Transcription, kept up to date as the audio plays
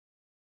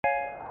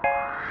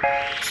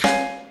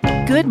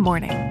Good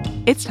morning.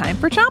 It's time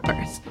for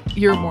Chompers,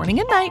 your morning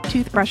and night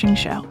toothbrushing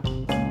show.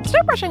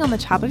 Start brushing on the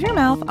top of your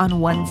mouth on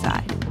one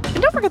side.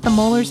 And don't forget the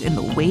molars in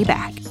the way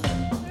back.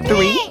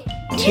 3,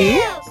 2,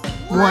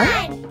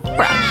 1,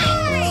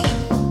 brush.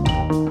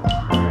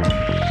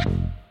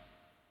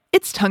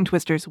 It's Tongue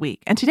Twisters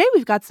Week, and today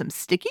we've got some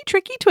sticky,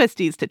 tricky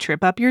twisties to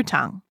trip up your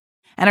tongue.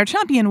 And our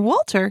champion,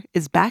 Walter,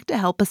 is back to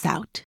help us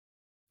out.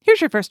 Here's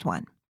your first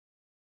one.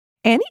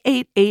 Annie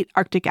ate 8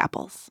 Arctic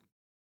apples.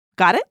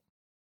 Got it?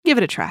 Give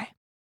it a try.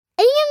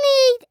 Annie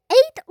ate 8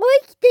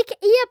 Arctic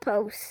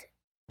apples.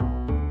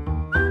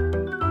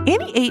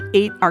 Annie ate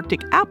 8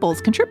 Arctic apples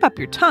can trip up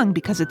your tongue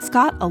because it's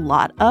got a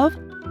lot of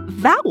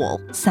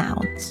vowel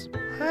sounds.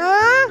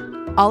 Huh?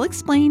 I'll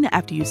explain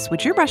after you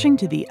switch your brushing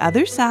to the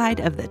other side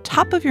of the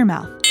top of your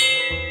mouth.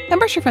 And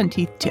brush your front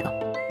teeth too.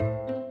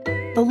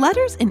 The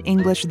letters in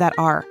English that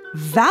are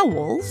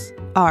vowels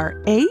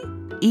are A,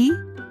 E,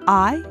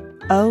 I,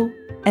 O,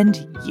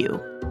 and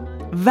U.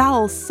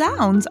 Vowel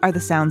sounds are the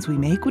sounds we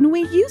make when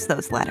we use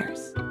those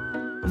letters.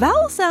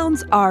 Vowel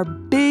sounds are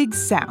big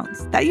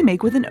sounds that you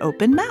make with an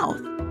open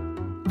mouth.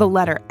 The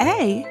letter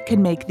A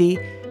can make the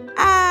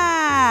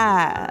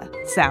ah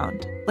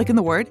sound, like in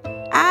the word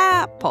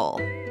apple.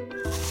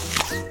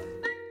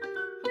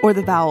 Or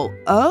the vowel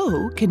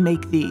O can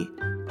make the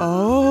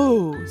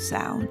O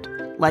sound,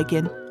 like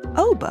in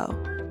oboe.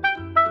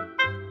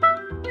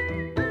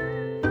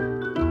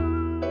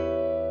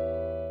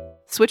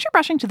 Switch your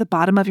brushing to the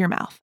bottom of your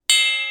mouth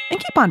and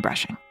keep on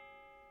brushing.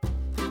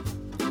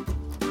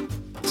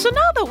 So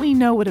now that we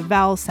know what a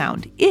vowel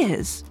sound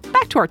is,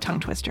 back to our tongue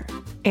twister.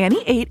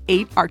 Annie ate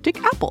 8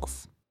 Arctic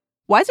apples.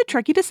 Why is it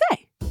tricky to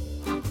say?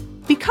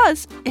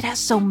 Because it has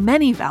so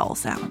many vowel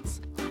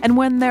sounds. And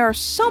when there are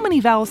so many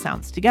vowel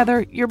sounds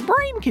together, your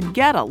brain can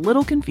get a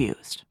little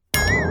confused.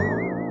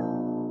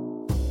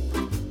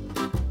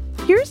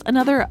 Here's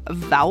another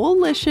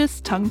vowel-licious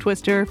tongue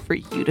twister for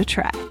you to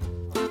try.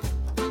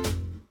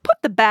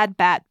 Put the bad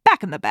bat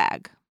back in the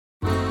bag.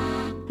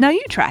 Now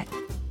you try.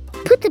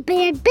 Put the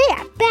bad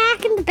bat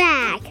back in the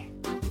bag.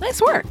 Nice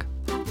work.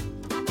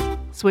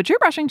 Switch your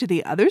brushing to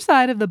the other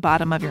side of the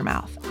bottom of your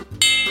mouth.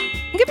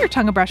 And give your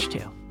tongue a brush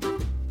too.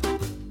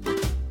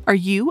 Are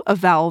you a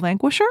vowel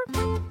vanquisher?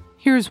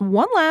 Here's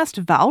one last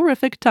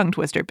vowel-rific tongue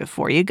twister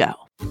before you go.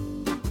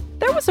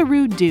 There was a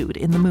rude dude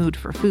in the mood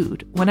for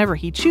food. Whenever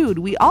he chewed,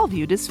 we all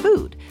viewed his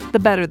food. The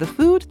better the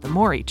food, the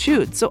more he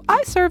chewed. So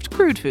I served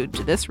crude food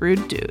to this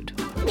rude dude.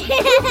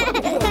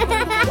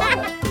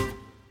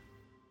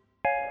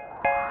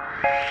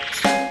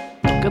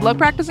 Good luck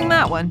practicing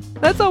that one.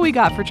 That's all we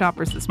got for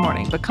Chompers this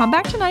morning, but come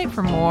back tonight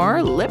for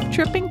more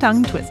lip-tripping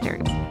tongue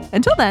twisters.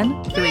 Until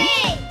then, 3,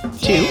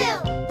 2,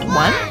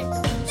 1,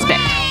 spit.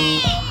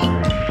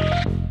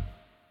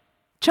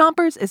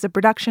 Chompers is a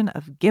production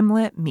of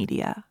Gimlet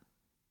Media.